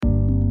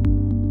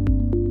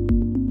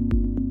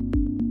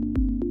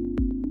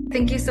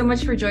Thank you so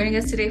much for joining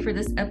us today for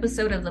this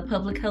episode of the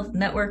Public Health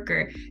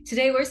Networker.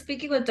 Today, we're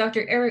speaking with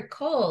Dr. Eric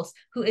Coles,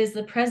 who is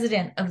the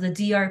president of the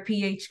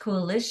DrPH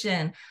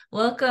Coalition.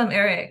 Welcome,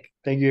 Eric.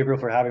 Thank you, April,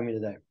 for having me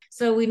today.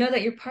 So, we know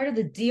that you're part of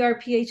the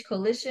DrPH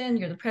Coalition,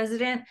 you're the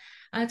president.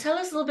 Tell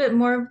us a little bit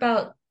more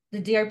about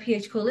the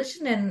DrPH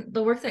Coalition and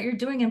the work that you're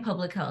doing in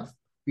public health.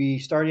 We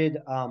started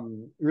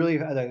really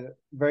at a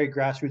very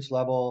grassroots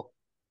level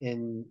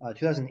in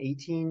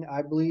 2018,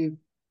 I believe.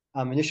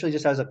 Initially,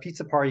 just as a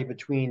pizza party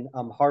between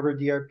Harvard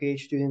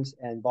DrPH students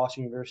and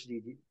Boston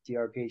University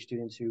DrPH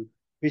students who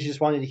basically just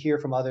wanted to hear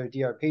from other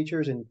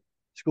DrPHers and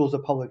schools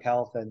of public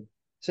health. And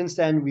since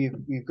then,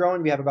 we've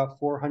grown. We have about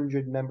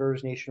 400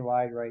 members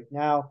nationwide right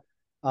now.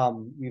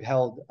 We've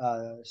held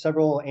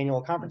several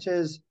annual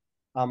conferences.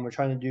 We're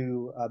trying to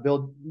do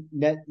build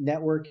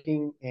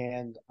networking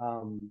and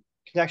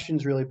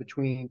connections really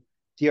between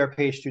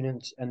DrPH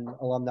students and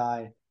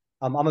alumni.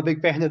 I'm a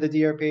big fan of the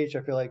DrPH.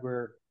 I feel like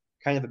we're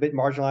kind of a bit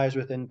marginalized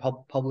within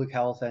public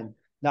health and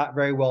not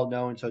very well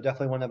known. So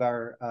definitely one of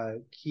our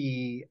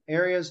key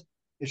areas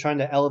is trying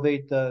to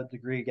elevate the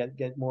degree,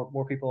 get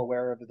more people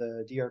aware of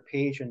the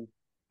DrPH and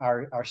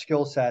our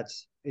skill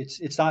sets.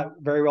 It's not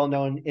very well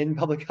known in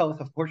public health,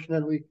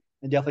 unfortunately,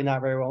 and definitely not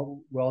very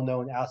well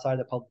known outside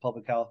of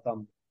public health.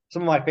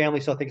 Some of my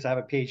family still thinks I have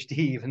a PhD,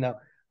 even though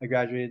I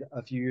graduated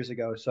a few years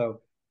ago.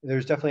 So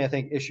there's definitely, I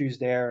think, issues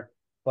there.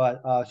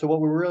 But so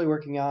what we're really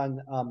working on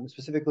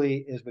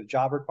specifically is with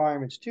job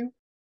requirements too.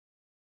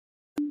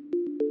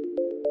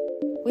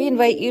 We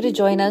invite you to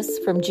join us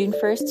from June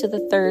 1st to the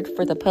 3rd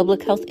for the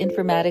Public Health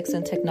Informatics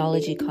and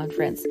Technology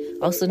Conference,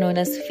 also known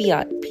as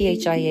FIAT,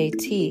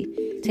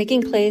 PHIAT,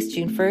 taking place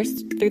June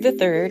 1st through the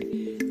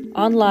 3rd,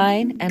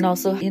 online and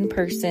also in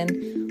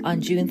person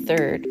on June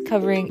 3rd,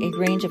 covering a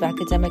range of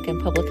academic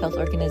and public health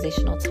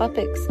organizational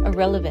topics of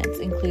relevance,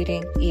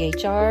 including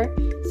EHR,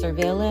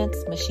 surveillance,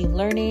 machine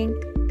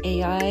learning,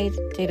 AI,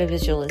 data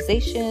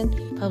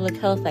visualization, public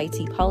health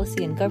IT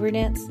policy and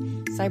governance,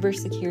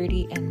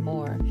 cybersecurity, and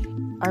more.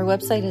 Our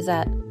website is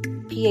at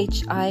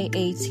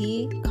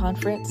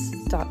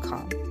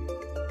phiatconference.com.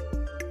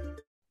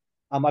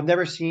 I've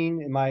never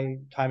seen in my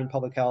time in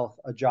public health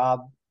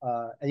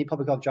any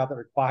public health job that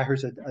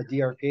requires a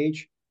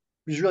DrPH,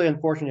 which is really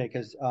unfortunate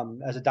because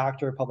as a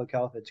doctor of public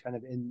health, it's kind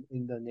of in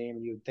the name,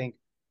 and you would think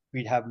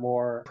we'd have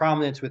more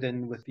prominence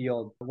within the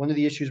field. One of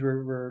the issues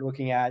we're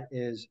looking at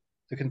is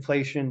the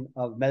conflation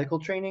of medical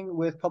training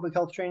with public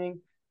health training,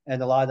 and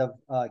a lot of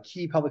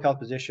key public health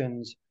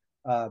positions,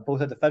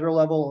 both at the federal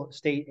level,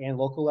 state, and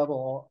local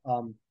level,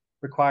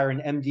 require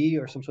an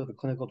MD or some sort of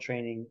clinical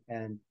training.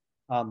 And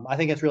I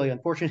think it's really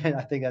unfortunate.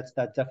 I think that's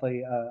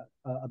definitely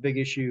a big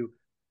issue.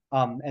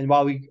 And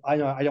while I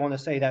don't want to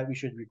say that we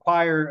should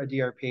require a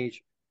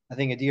DrPH, I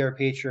think a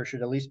DrPH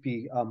should at least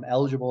be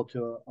eligible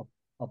to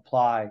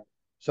apply.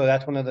 So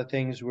that's one of the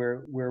things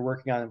we're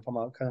working on from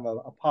a kind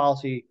of a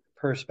policy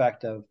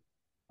perspective,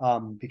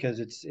 because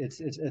it's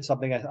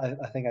something I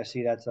think I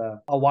see that's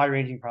a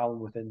wide-ranging problem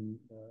within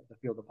the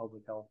field of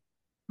public health.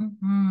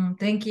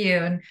 Thank you.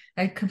 And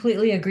I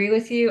completely agree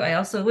with you. I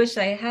also wish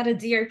I had a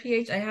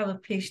DrPH. I have a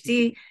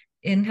PhD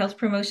in health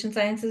promotion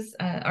sciences.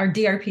 Our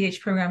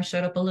DrPH program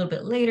showed up a little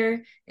bit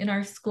later in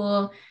our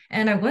school,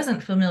 and I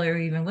wasn't familiar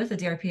even with the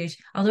DrPH,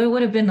 although it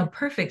would have been the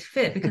perfect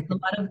fit because a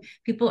lot of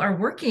people are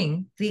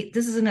working.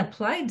 This is an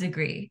applied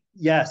degree.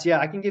 Yes, yeah,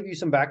 I can give you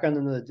some background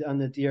on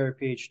the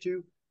DrPH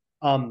too.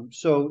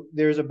 So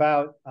there's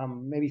about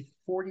maybe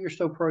 40 or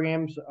so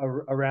programs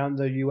around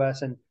the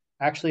U.S. and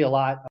actually a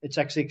lot. It's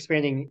actually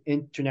expanding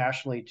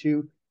internationally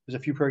too. There's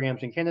a few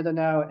programs in Canada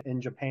now,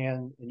 in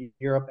Japan, in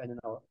Europe, and in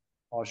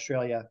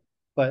Australia.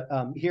 But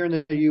here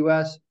in the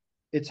U.S.,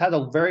 it's had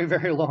a very,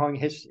 very long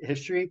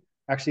history.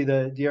 Actually,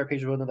 the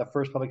DrPH was one of the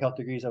first public health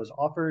degrees that was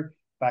offered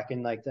back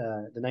in like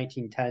the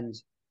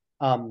 1910s.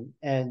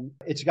 And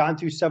it's gone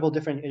through several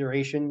different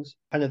iterations.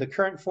 Kind of the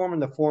current form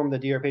and the form the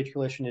DrPH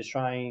Coalition is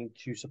trying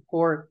to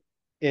support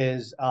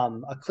is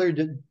a clear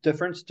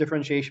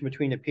differentiation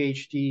between a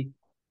PhD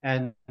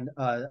and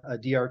a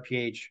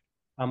DrPH.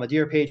 A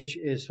DrPH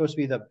is supposed to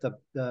be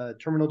the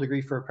terminal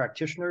degree for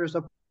practitioners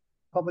of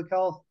public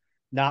health,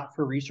 not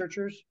for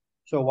researchers.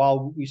 So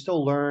while we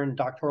still learn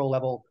doctoral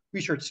level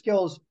research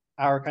skills,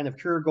 our kind of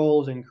career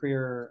goals and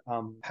career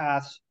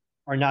paths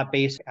are not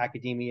based in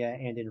academia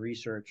and in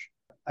research.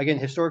 Again,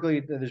 historically,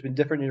 there's been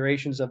different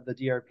iterations of the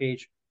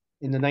DrPH.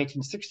 In the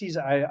 1960s,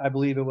 I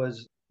believe it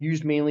was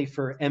used mainly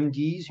for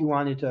MDs who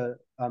wanted to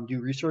do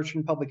research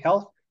in public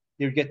health.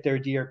 They would get their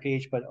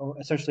DrPH, but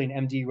essentially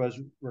an MD was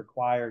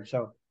required.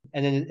 So,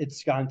 and then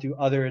it's gone through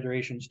other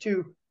iterations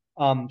too.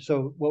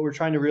 So what we're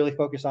trying to really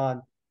focus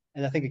on,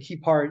 and I think a key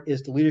part,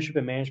 is the leadership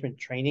and management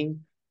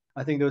training.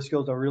 I think those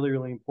skills are really,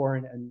 really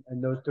important,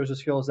 and those are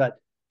skills that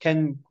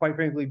can, quite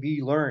frankly,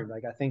 be learned.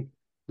 Like, I think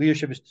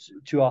leadership is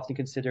too often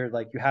considered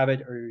like you have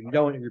it or you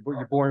don't, or you're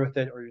born with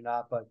it or you're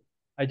not. But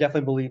I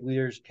definitely believe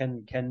leaders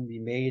can be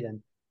made,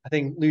 and I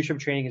think leadership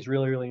training is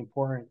really, really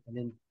important. And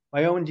in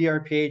my own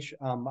DrPH,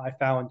 I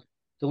found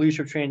the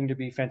leadership training to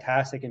be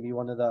fantastic and be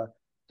one of the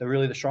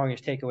really the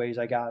strongest takeaways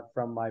I got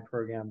from my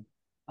program.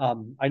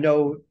 I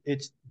know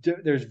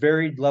there's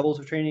varied levels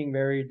of training,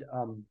 varied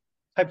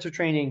types of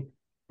training,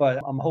 but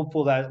I'm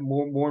hopeful that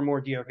more and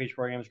more DRPH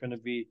programs are going to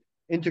be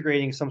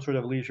integrating some sort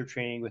of leadership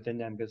training within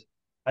them because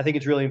I think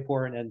it's really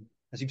important. And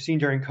as you've seen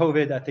during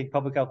COVID, I think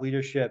public health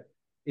leadership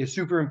is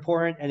super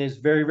important and is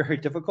very, very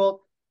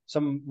difficult.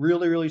 Some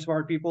really, really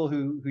smart people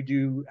who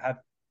do have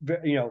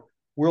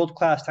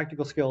world-class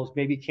technical skills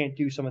maybe can't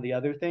do some of the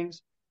other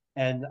things.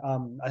 And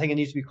I think it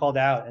needs to be called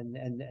out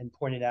and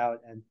pointed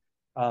out. And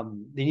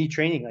they need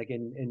training like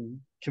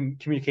in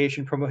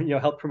communication,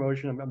 health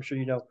promotion. I'm sure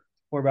you know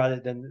more about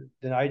it than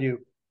I do.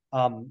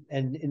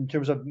 And in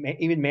terms of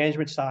even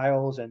management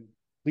styles and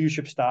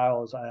leadership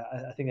styles,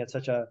 I think that's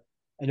such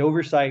an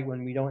oversight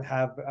when we don't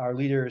have our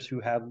leaders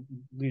who have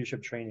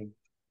leadership training.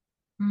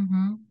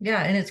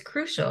 Yeah, and it's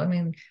crucial. I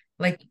mean,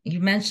 like you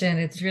mentioned,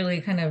 it's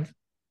really kind of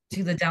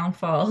to the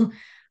downfall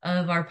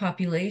of our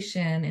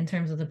population in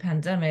terms of the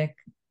pandemic.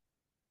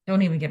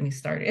 Don't even get me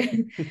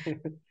started.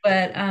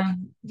 But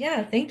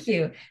yeah, thank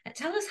you.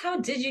 Tell us, how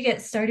did you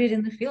get started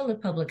in the field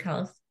of public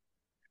health?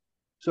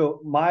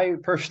 So my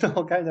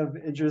personal kind of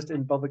interest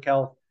in public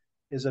health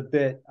is a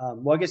bit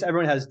well, I guess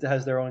everyone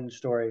has their own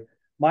story.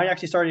 Mine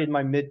actually started in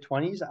my mid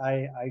 20s.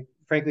 I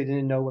frankly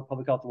didn't know what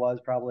public health was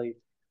probably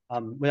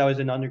when I was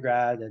in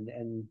undergrad and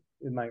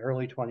in my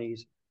early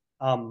 20s.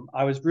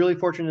 I was really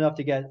fortunate enough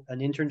to get an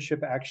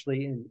internship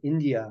actually in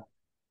India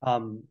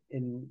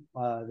in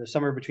the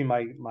summer between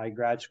my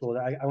grad school.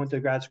 I went to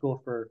grad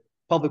school for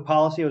public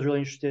policy. I was really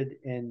interested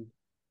in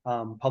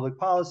public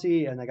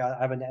policy, and I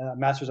have a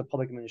master's of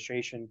public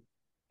administration.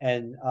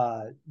 And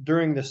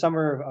during the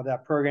summer of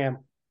that program,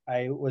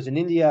 I was in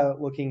India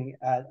looking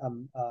at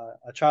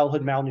a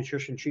childhood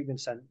malnutrition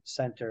treatment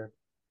center,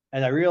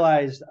 and I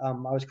realized I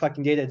was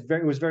collecting data.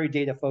 It was very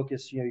data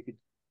focused.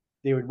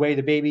 They would weigh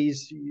the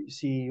babies,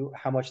 see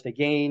how much they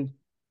gained,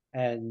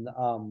 and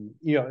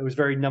it was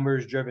very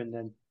numbers driven.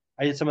 And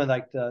I did some of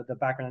like the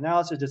background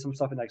analysis, did some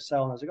stuff in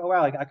Excel, and I was like, oh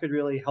wow, like I could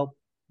really help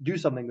do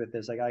something with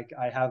this. Like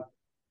I have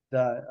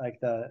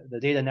the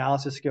data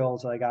analysis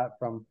skills that I got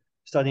from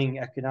studying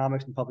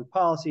economics and public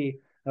policy.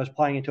 I was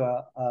applying into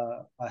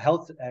a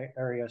health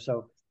area,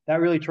 so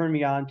that really turned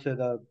me on to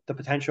the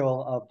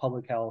potential of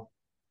public health.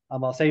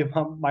 I'll say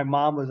my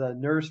mom was a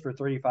nurse for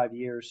 35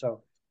 years,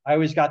 so I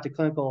always got the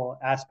clinical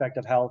aspect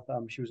of health.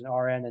 She was an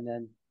RN and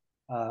then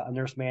a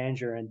nurse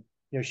manager, and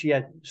she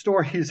had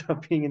stories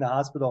of being in the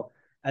hospital,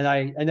 and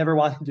I never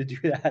wanted to do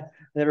that.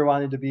 I never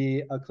wanted to be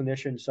a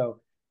clinician, so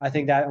I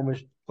think that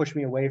almost pushed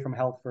me away from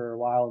health for a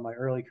while in my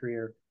early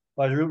career.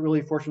 But I was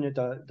really fortunate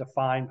to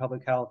find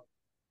public health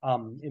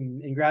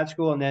in grad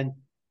school, and then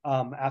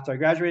after I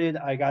graduated,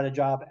 I got a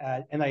job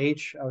at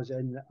NIH. I was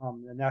in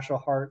the National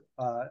Heart,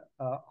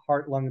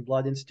 Lung, and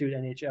Blood Institute,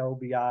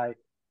 NHLBI.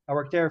 I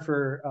worked there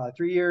for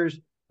 3 years,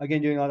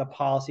 again doing a lot of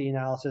policy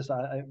analysis.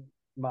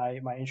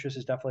 My interest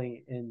is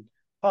definitely in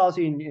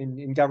policy,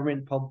 in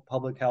government,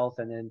 public health,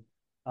 and in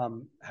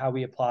how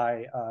we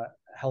apply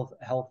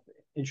health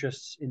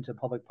interests into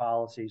public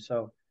policy.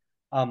 So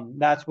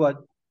that's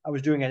what I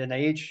was doing at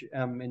NIH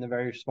in a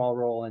very small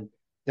role. And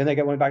then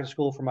I went back to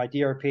school for my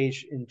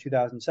DrPH in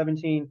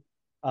 2017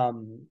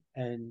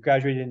 and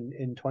graduated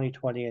in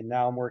 2020. And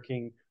now I'm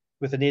working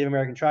with the Native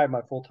American tribe.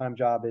 My full-time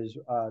job is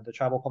the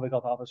tribal public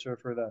health officer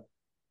for the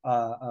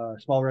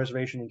small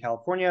reservation in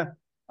California,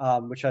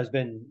 which has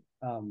been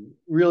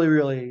really,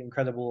 really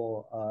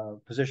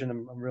incredible position.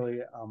 I'm really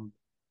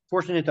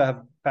fortunate to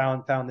have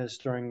found this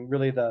during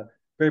really the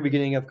very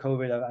beginning of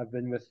COVID. I've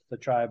been with the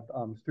tribe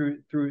through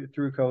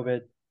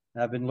COVID.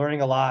 And I've been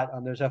learning a lot.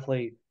 There's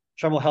definitely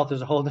tribal health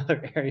is a whole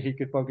other area you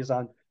could focus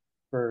on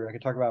I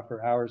could talk about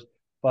for hours,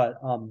 but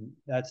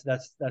that's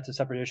a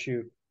separate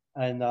issue,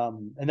 and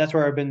that's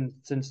where I've been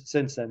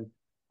since then.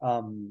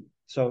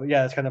 So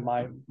yeah, that's kind of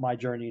my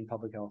journey in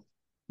public health.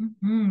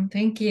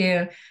 Thank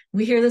you.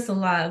 We hear this a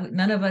lot.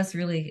 None of us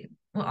really,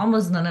 well,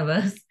 almost none of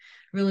us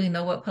really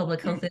know what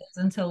public health is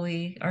until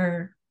we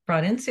are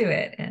brought into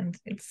it. And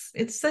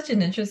it's such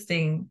an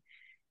interesting,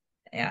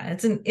 yeah,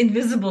 it's an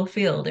invisible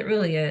field. It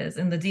really is.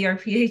 And the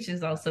DrPH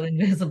is also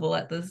invisible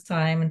at this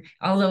time. And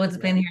although it's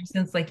been here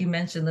since, like you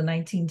mentioned, the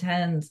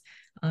 1910s,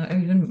 or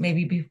even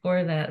maybe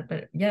before that,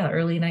 but yeah,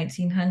 early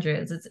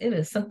 1900s, it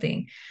is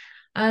something.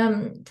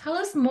 Tell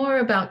us more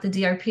about the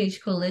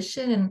DrPH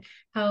Coalition and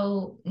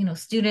how,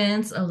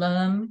 students,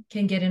 alum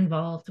can get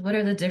involved. What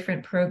are the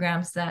different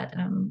programs that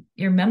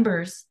your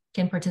members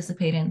can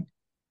participate in?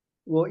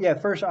 Well, yeah,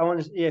 first I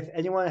want to, if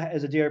anyone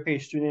is a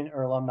DrPH student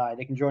or alumni,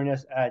 they can join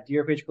us at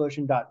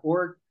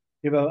drphcoalition.org.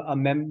 We have a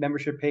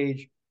membership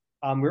page.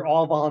 We're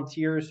all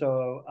volunteers,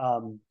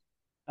 so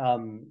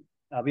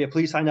yeah,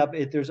 please sign up.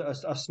 There's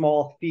a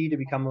small fee to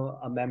become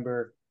a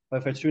member,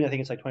 but if it's student, I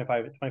think it's like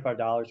 $25,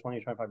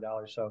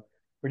 $25. So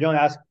we don't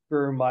ask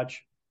for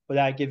much, but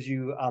that gives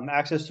you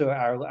access to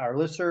our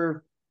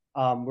listserv.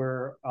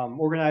 We're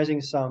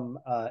organizing some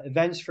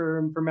events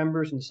for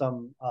members and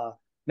some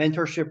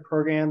mentorship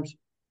programs.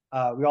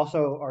 We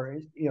also are,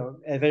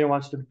 if anyone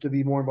wants to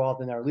be more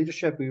involved in our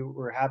leadership,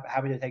 we're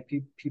happy to take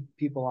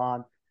people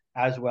on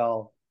as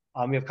well.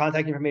 We have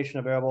contact information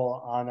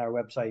available on our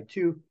website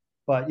too.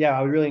 But yeah,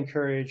 I would really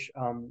encourage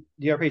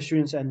DRPH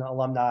students and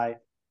alumni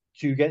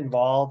to get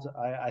involved.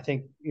 I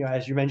think,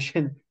 as you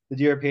mentioned, the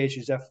DRPH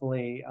is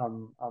definitely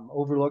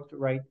overlooked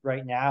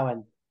right now,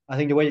 and I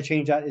think the way to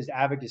change that is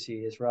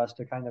advocacy, is for us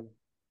to kind of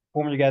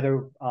form together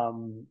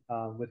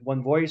with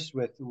one voice,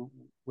 with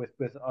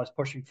us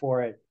pushing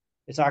for it.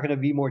 It's not going to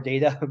be more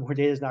data. More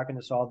data is not going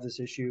to solve this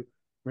issue.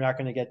 We're not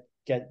going to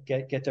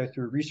get there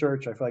through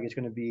research. I feel like it's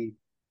going to be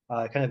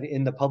kind of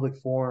in the public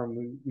forum.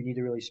 We need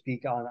to really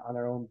speak on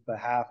our own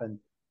behalf. And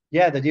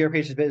yeah, the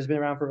DRPH has been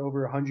around for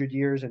over 100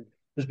 years, and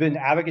there's been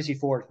advocacy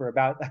for it for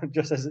about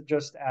just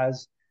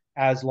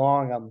as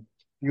long.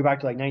 You go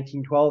back to like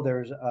 1912.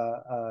 There's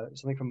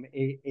something from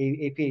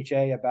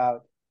APHA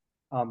about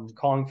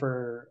calling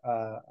for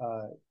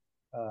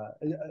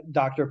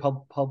doctor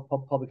of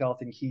public health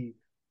and key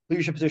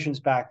leadership positions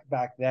back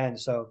then.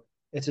 So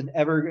it's an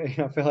ever,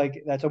 I feel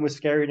like that's almost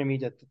scary to me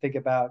to think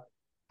about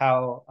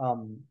how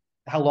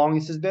long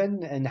this has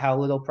been and how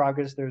little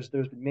progress there's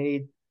been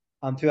made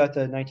throughout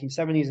the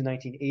 1970s and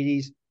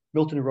 1980s.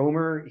 Milton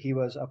Romer, he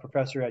was a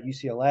professor at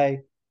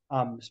UCLA,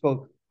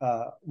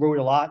 wrote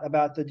a lot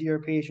about the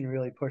DRPH and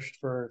really pushed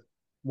for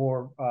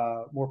more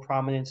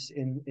prominence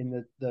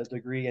in the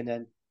degree. And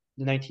then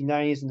in the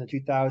 1990s and the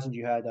 2000s,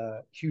 you had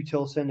Hugh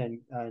Tilson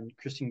and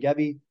Christine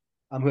Gebbe,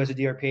 who has a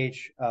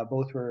DRPH.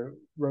 Both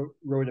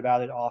wrote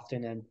about it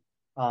often,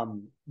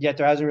 and yet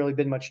there hasn't really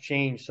been much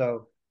change.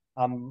 So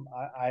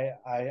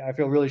I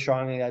feel really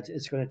strongly that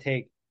it's going to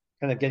take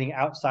kind of getting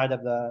outside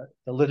of the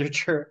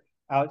literature,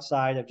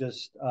 outside of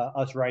just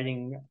us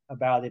writing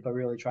about it, but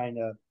really trying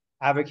to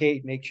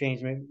advocate, make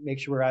change, make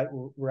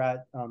sure we're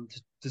at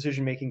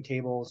decision making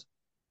tables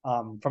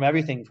from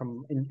everything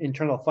from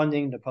internal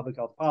funding to public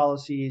health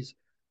policies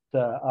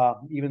to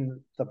even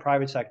the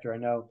private sector. I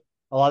know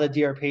a lot of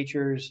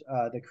DRPHers,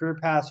 the career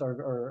paths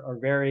are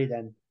varied,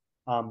 and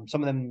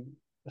some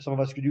of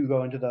us do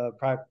go into the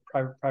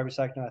private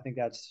sector. I think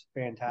that's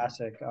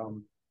fantastic.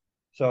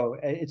 So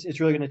it's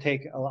really going to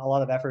take a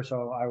lot of effort.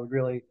 So I would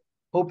really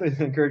hope and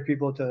encourage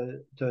people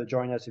to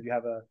join us if you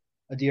have a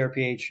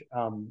DRPH,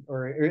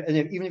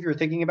 and even if you're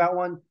thinking about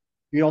one,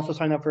 you can also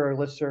sign up for our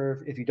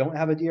listserv if you don't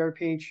have a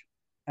DRPH,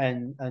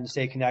 and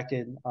stay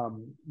connected.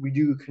 We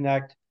do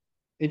connect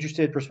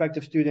interested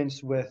prospective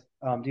students with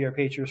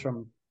DRPHers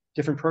from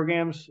different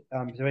programs,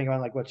 depending on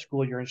like what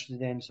school you're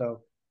interested in.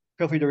 So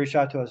feel free to reach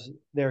out to us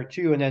there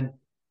too. And then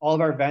all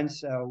of our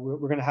events, we're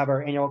going to have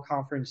our annual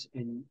conference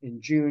in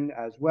June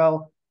as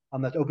well.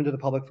 That's open to the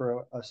public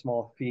for a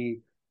small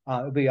fee.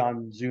 It'll be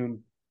on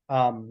Zoom.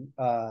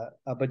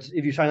 But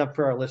if you sign up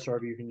for our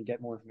listserv, you can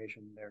get more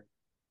information there.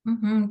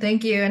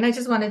 Thank you. And I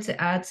just wanted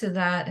to add to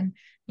that. And,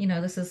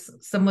 this is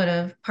somewhat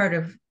of part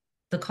of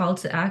the call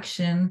to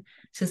action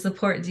to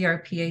support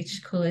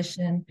DRPH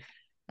Coalition.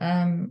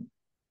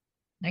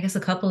 I guess a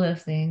couple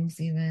of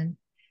things even.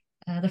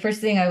 The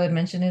first thing I would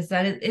mention is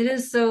that it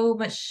is so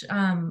much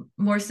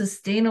more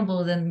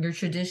sustainable than your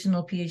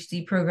traditional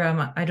PhD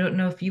program. I don't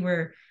know if you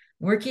were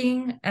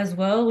working as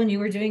well when you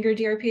were doing your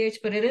DRPH,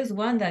 but it is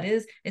one that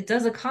it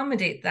does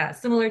accommodate that,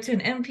 similar to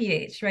an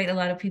MPH, right? A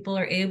lot of people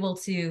are able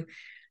to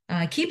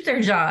keep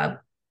their job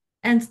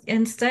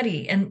and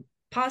study and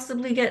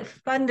possibly get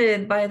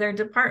funded by their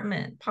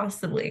department,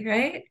 possibly,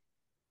 right?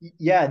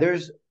 Yeah,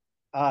 there's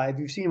if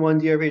you've seen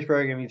one DRPH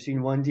program, you've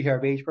seen one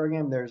DRPH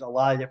program. There's a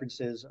lot of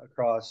differences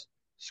across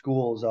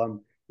schools.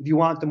 If you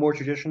want the more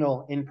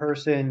traditional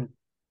in-person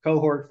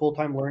cohort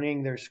full-time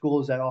learning, there's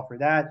schools that offer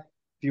that.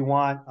 If you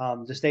want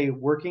to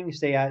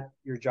stay at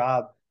your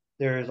job,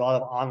 there's a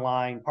lot of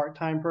online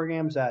part-time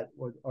programs that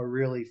are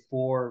really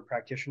for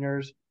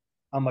practitioners.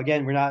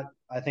 Again,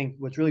 I think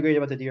what's really great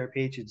about the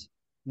DRPH, it's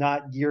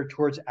not geared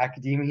towards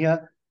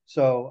academia.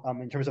 So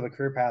in terms of a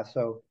career path,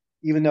 so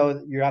even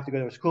though you have to go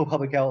to a school of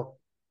public health,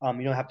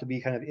 you don't have to be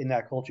kind of in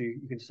that culture.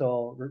 You can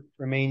still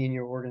remain in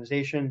your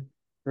organization,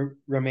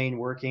 remain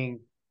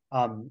working.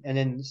 And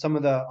then some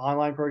of the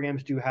online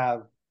programs do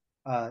have,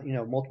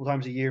 multiple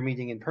times a year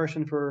meeting in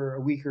person for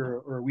a week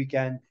or a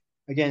weekend.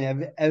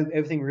 Again,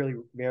 everything really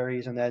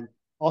varies. And then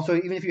also,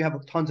 even if you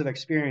have tons of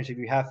experience, if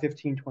you have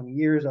 15, 20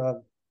 years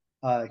of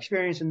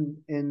experience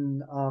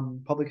in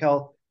public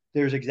health,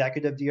 there's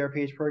executive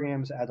DRPH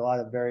programs at a lot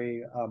of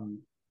very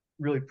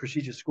really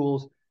prestigious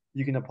schools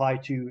you can apply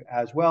to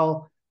as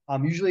well.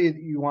 Usually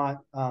you want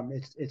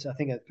it's I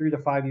think a 3 to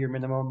 5 year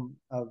minimum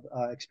of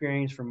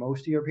experience for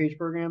most DRPH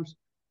programs.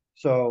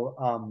 So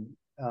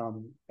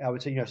I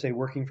would say say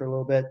working for a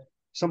little bit.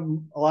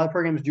 A lot of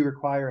programs do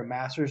require a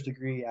master's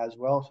degree as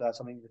well, so that's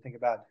something to think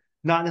about.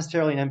 Not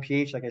necessarily an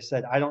MPH, like I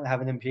said, I don't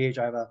have an MPH.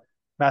 I have a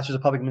master's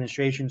of public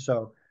administration,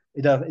 so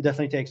it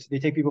definitely they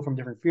take people from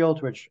different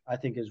fields, which I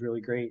think is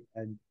really great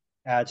and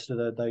adds to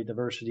the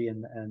diversity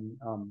and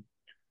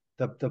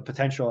the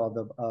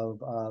potential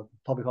of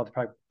public health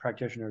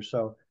practitioners.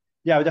 So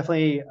yeah, I would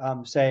definitely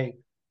say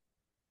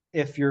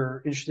if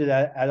you're interested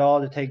at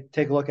all to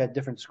take a look at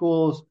different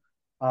schools.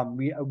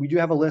 We do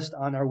have a list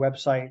on our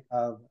website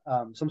of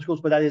some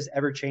schools, but that is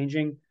ever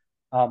changing.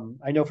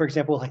 I know, for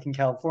example, like in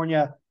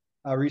California,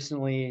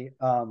 recently,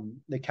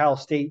 the Cal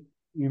State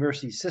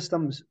University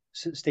Systems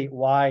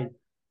statewide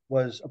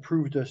was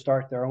approved to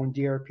start their own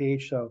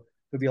DRPH. So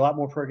there'll be a lot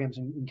more programs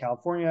in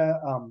California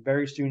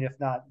very soon, if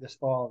not this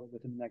fall,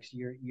 within the next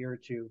year or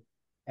two.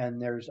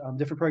 And there's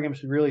different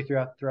programs really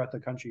throughout the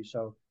country.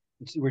 So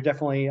we're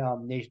definitely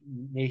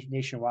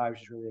nationwide,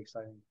 which is really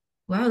exciting.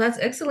 Wow, that's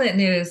excellent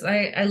news.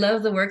 I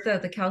love the work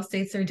that the Cal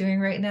States are doing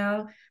right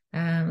now.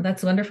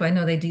 That's wonderful. I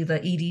know they do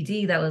the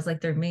EDD. That was like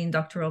their main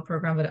doctoral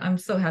program, but I'm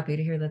so happy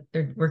to hear that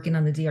they're working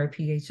on the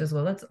DRPH as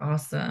well. That's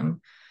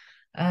awesome.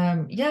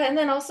 Yeah, and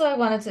then also I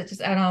wanted to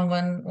just add on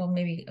one, well,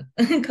 maybe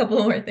a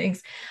couple more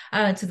things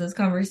to this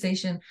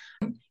conversation.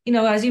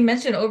 As you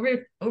mentioned,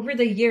 over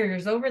the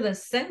years, over the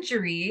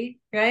century,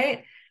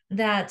 right,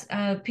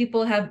 that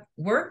people have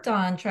worked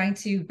on trying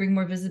to bring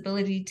more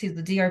visibility to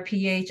the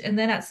DRPH, and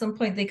then at some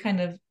point they kind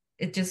of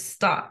it just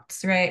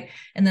stops, right?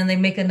 And then they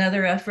make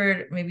another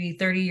effort, maybe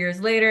 30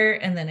 years later,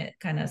 and then it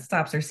kind of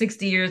stops, or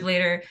 60 years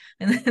later,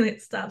 and then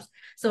it stops.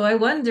 So I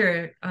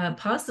wonder,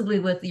 possibly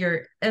with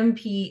your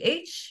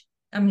MPH,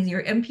 I mean,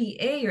 your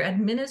MPA, your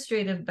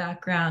administrative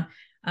background,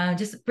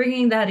 just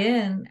bringing that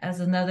in as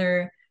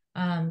another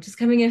just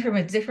coming in from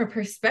a different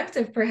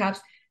perspective, perhaps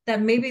that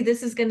maybe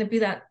this is going to be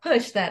that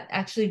push that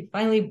actually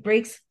finally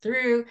breaks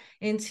through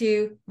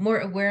into more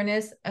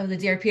awareness of the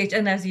DRPH.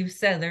 And as you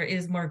said, there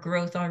is more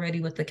growth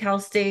already with the Cal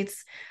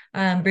States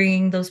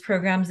bringing those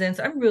programs in.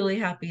 So I'm really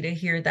happy to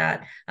hear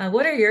that.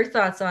 What are your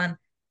thoughts on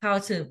how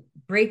to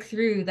break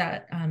through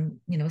that,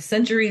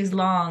 centuries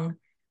long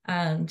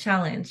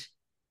challenge?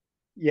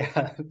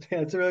 Yeah,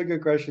 that's a really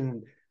good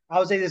question. I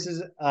would say this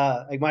is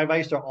like my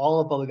advice to all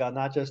of public health,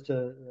 not just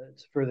to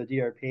for the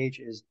DRPH,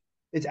 is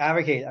it's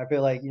advocate. I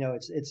feel like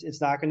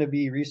it's not going to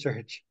be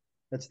research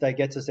that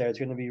gets us there. It's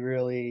going to be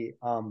really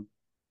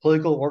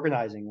political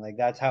organizing. Like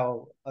that's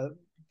how,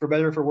 for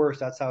better or for worse,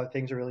 that's how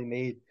things are really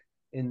made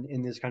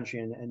in this country.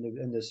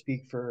 And to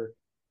speak for,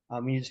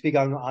 you to speak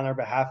on our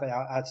behalf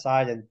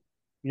outside, and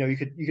you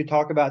could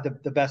talk about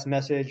the best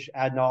message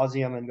ad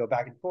nauseum and go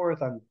back and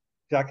forth on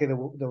exactly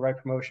the right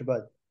promotion,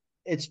 but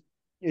it's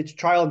it's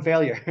trial and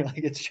failure.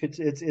 Like it's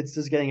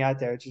just getting out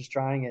there. It's just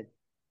trying it.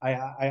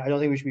 I don't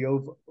think we should be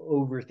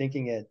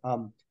overthinking it.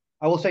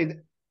 I will say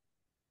that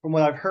from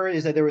what I've heard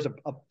is that there was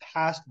a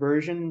past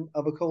version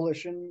of a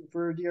coalition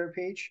for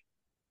DRPH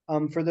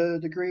for the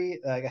degree.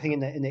 I think in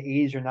the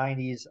 80s or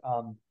 90s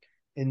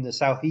in the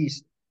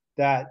southeast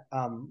that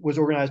was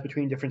organized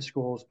between different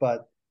schools,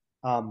 but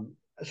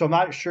so I'm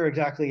not sure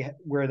exactly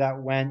where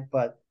that went,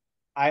 but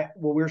I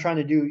what we're trying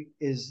to do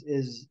is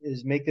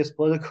make this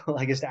political,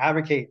 I guess, to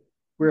advocate.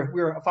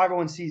 We're a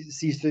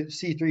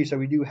 501c3, so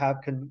we do have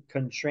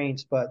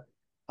constraints, but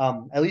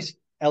at least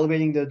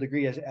elevating the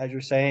degree, as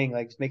you're saying,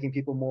 like making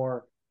people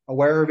more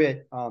aware of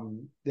it.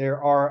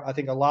 There are, I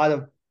think, a lot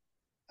of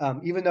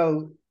even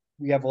though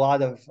we have a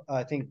lot of,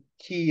 I think,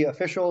 key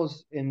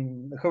officials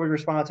in the COVID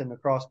response and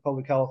across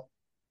public health,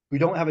 we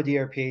don't have a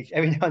DRPH.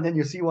 Every now and then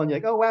you see one, you're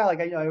like, oh wow, like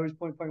I always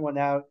point one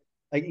out.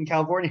 Like in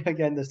California,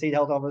 again, the state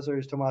health officer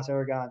is Tomas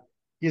Aragon.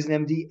 He's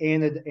an MD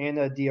and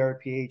a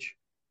DRPH.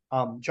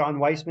 John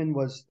Weissman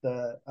was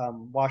the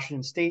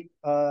Washington State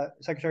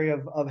Secretary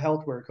of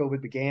Health, where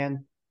COVID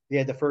began. They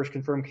had the first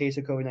confirmed case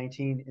of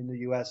COVID-19 in the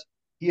U.S.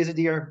 He is a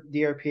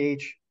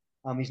DRPH.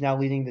 He's now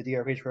leading the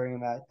DRPH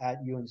program at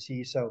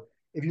UNC. So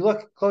if you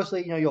look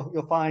closely,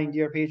 you'll find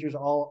DRPHers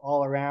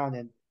all around,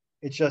 and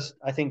it's just,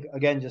 I think,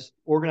 again, just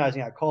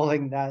organizing that,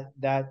 calling that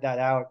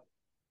out.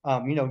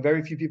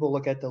 Very few people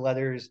look at the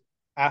letters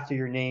after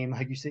your name.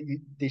 Like you say,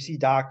 they see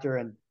doctor,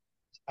 and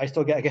I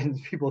still get,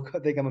 again, people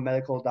think I'm a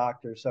medical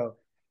doctor, so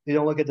they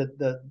don't look at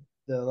the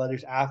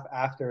letters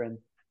after, and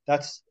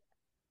that's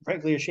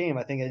frankly a shame.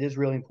 I think it is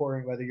really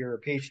important whether you're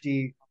a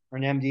PhD or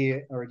an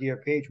MD or a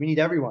DRPH. We need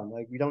everyone.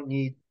 Like we don't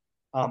need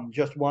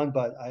just one,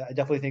 but I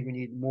definitely think we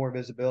need more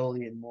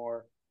visibility and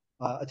more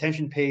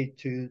attention paid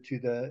to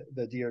the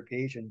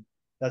DRPH, and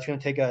that's going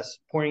to take us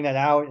pointing that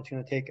out. It's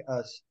going to take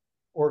us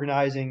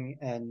organizing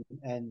and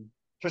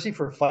especially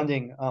for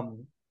funding.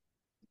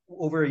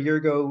 Over a year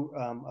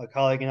ago, a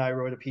colleague and I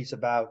wrote a piece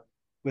about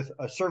with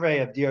a survey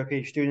of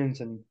DRPH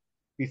students, and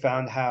we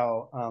found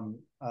how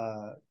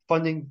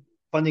funding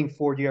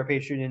for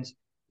DRPH students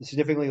is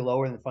significantly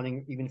lower than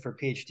funding even for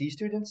PhD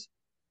students.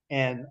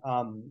 And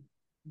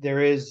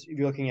there is, if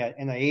you're looking at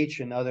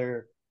NIH and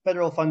other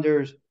federal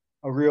funders,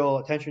 a real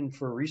attention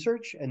for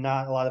research and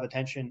not a lot of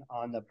attention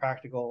on the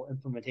practical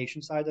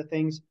implementation side of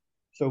things.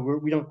 So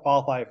we don't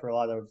qualify for a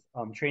lot of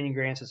training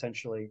grants,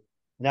 essentially.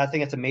 And I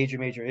think it's a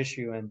major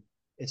issue. And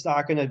it's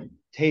not going to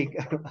take,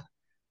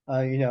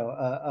 an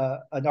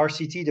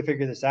RCT to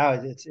figure this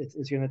out.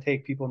 It's going to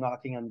take people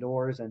knocking on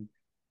doors and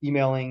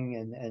emailing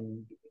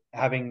and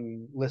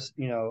having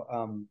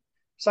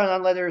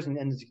sign-on letters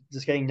and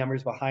just getting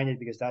numbers behind it,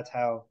 because that's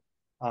how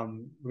we're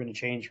going to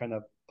change kind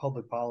of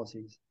public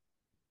policies.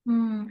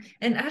 And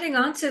adding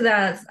on to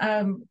that,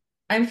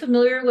 I'm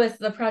familiar with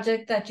the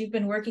project that you've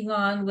been working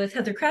on with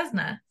Heather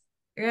Krasna,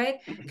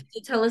 right? Could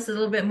you tell us a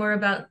little bit more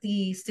about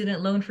the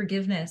student loan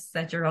forgiveness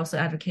that you're also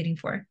advocating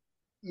for?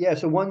 Yeah,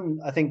 so one,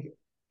 I think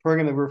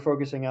program that we're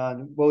focusing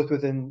on, both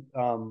within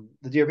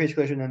the DrPH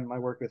Coalition and my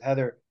work with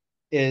Heather,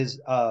 is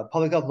a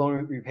public health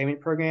loan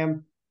repayment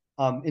program.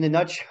 In a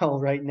nutshell,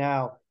 right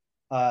now,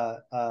 uh,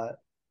 uh,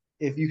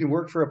 if you can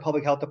work for a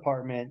public health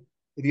department,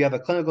 if you have a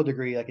clinical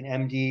degree like an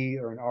MD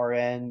or an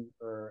RN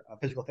or a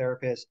physical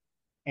therapist,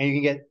 and you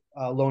can get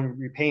loan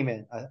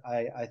repayment,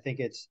 I think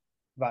it's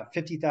about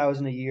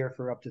 50,000 a year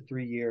for up to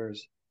 3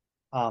 years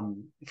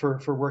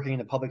for working in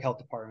the public health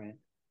department.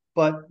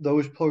 But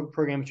those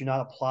programs do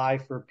not apply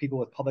for people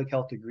with public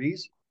health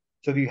degrees.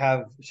 So if you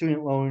have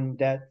student loan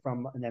debt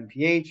from an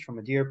MPH, from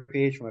a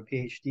DrPH, from a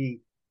PhD,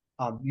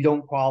 you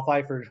don't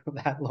qualify for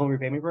that loan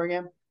repayment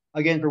program.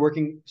 Again, for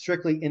working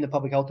strictly in the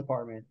public health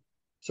department.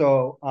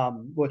 So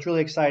what's really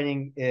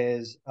exciting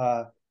is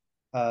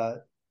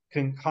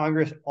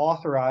Congress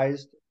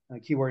authorized, a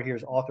key word here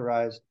is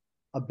authorized,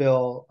 a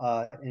bill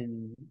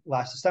in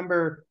last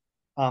December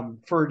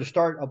for to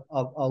start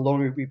a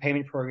loan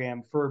repayment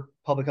program for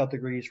public health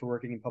degrees for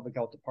working in public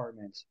health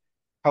departments.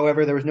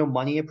 However, there was no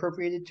money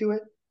appropriated to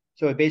it,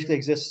 so it basically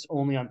exists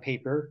only on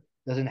paper,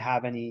 doesn't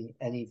have any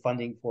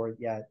funding for it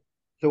yet.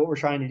 So what we're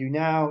trying to do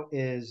now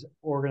is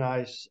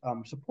organize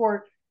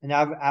support and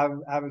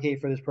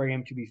advocate for this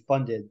program to be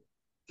funded.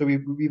 So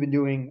we've been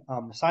doing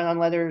sign-on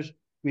letters.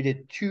 We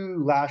did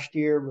 2 last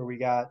year where we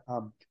got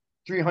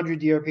 300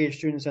 DrPH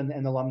students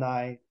and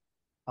alumni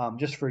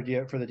just for the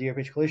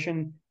DrPH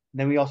Coalition. And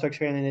then we also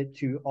expanded it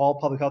to all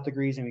public health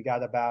degrees, and we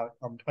got about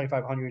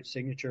 2,500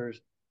 signatures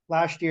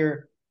last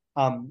year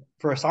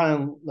for a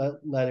sign-on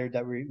letter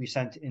that we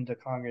sent into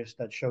Congress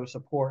that shows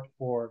support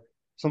for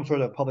some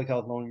sort of public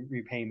health loan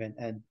repayment.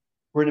 And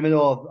we're in the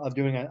middle of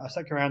doing a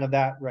second round of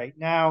that right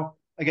now.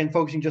 Again,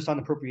 focusing just on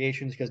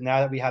appropriations, because now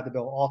that we have the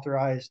bill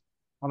authorized,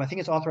 I think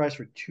it's authorized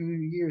for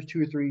 2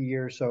 or 3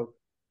 years. So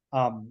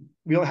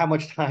we don't have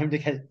much time to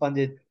get it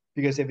funded,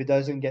 because if it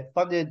doesn't get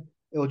funded,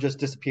 it will just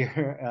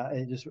disappear.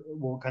 It just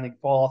will kind of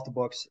fall off the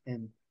books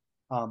in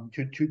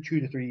 2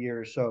 to 3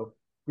 years. So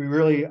we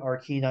really are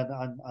keen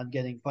on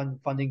getting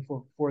funding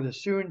for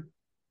this soon.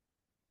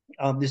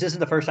 This isn't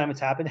the first time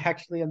it's happened,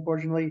 actually,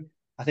 unfortunately.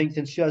 I think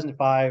since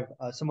 2005,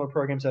 similar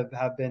programs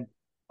have been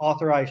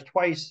authorized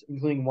twice,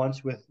 including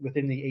once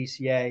within the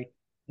ACA,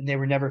 and they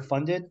were never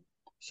funded.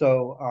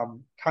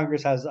 So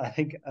Congress has, I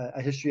think,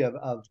 a history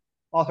of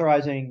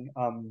authorizing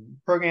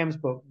programs,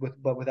 but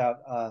without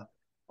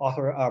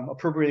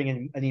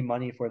appropriating any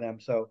money for them.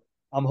 So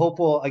I'm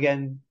hopeful,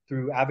 again,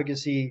 through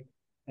advocacy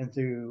and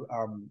through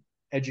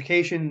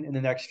education in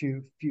the next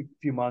few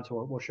months,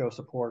 we'll show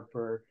support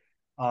for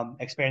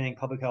expanding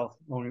public health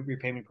loan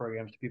repayment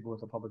programs to people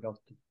with a public health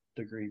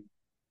degree.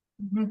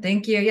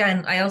 Thank you. Yeah,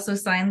 and I also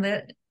signed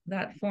that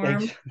form,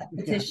 Thanks. that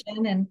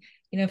petition. And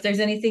if there's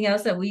anything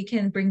else that we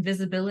can bring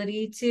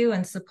visibility to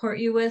and support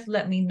you with,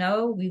 let me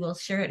know. We will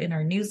share it in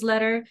our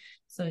newsletter.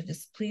 So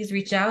just please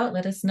reach out.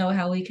 Let us know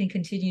how we can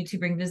continue to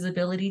bring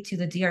visibility to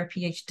the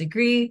DrPH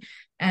degree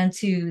and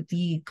to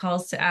the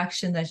calls to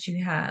action that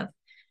you have.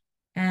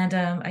 And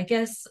I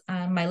guess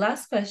my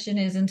last question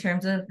is in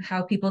terms of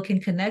how people can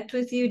connect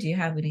with you. Do you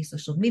have any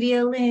social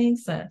media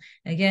links?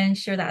 Again,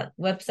 share that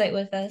website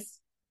with us.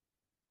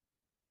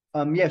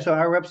 Yeah, so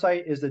our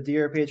website is the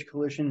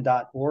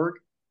drphcoalition.org.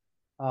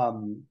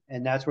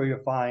 And that's where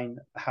you'll find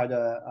how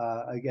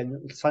to, again,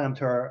 sign up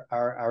to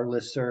our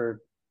listserv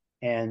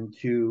and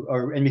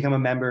become a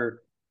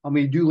member.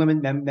 We do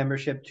limit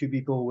membership to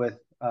people with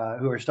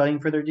who are studying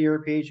for their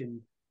DrPH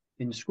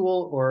in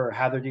school or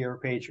have their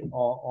DrPH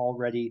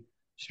already,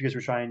 just because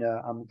we're trying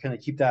to kind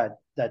of keep that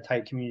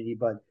tight community.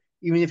 But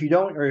even if you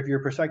don't, or if you're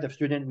a prospective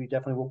student, we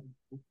definitely will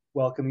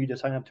welcome you to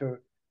sign up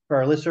for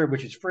our listserv,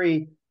 which is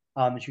free.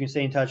 So you can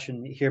stay in touch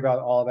and hear about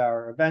all of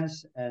our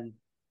events and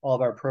all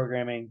of our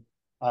programming.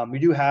 We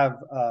do have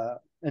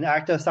an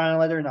active sign-on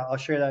letter, and I'll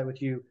share that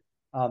with you.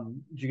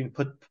 You can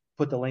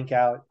put the link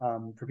out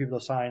for people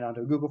to sign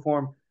onto a Google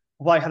form.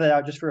 We'll probably have that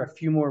out just for a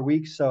few more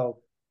weeks. So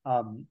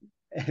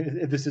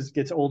if this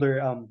gets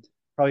older,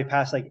 probably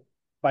past like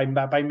by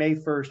May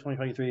 1st,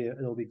 2023,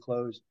 it'll be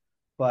closed.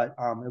 But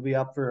it'll be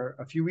up for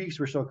a few weeks.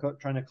 We're still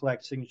trying to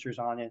collect signatures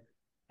on it.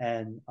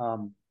 And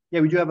yeah,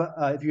 we do have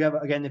if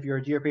you're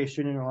a DrPH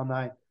student or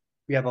alumni,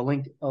 we have a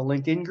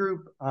LinkedIn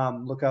group.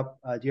 Look up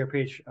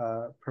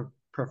DrPH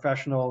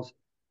professionals.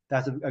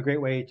 That's a great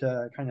way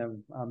to kind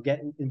of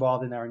get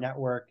involved in our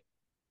network.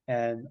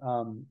 And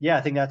yeah,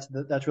 I think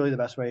that's really the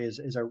best way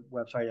is our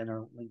website and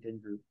our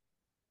LinkedIn group.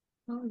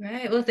 All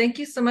right. Well, thank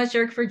you so much,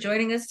 Eric, for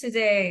joining us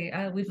today.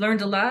 We've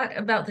learned a lot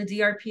about the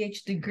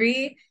DrPH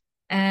degree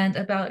and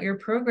about your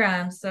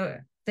program. So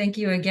thank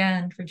you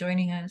again for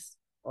joining us.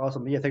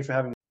 Awesome. Yeah, thanks for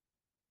having me.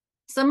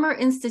 Summer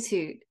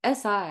Institute,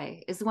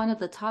 SI, is one of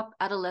the top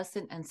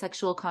adolescent and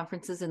sexual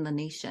conferences in the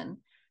nation.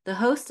 The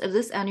host of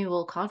this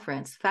annual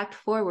conference, Fact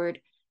Forward,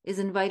 is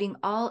inviting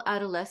all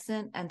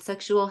adolescent and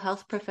sexual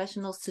health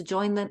professionals to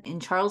join them in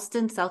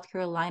Charleston, South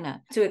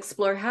Carolina, to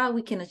explore how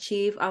we can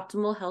achieve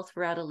optimal health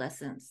for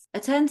adolescents.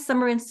 Attend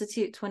Summer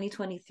Institute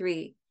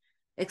 2023,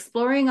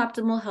 Exploring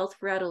Optimal Health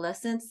for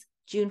Adolescents,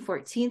 June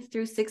 14th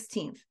through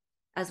 16th.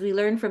 as we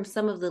learn from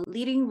some of the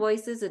leading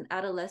voices in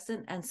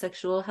adolescent and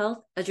sexual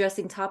health,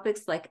 addressing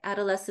topics like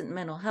adolescent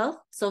mental health,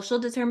 social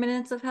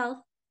determinants of health,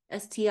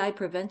 STI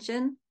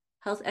prevention,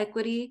 health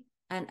equity,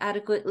 and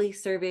adequately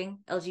serving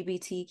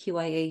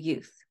LGBTQIA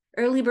youth.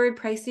 Early bird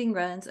pricing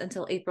runs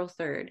until April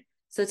 3rd,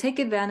 so take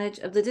advantage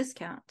of the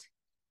discount.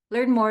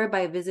 Learn more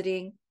by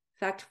visiting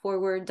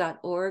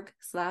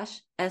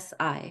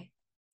factforward.org/SI.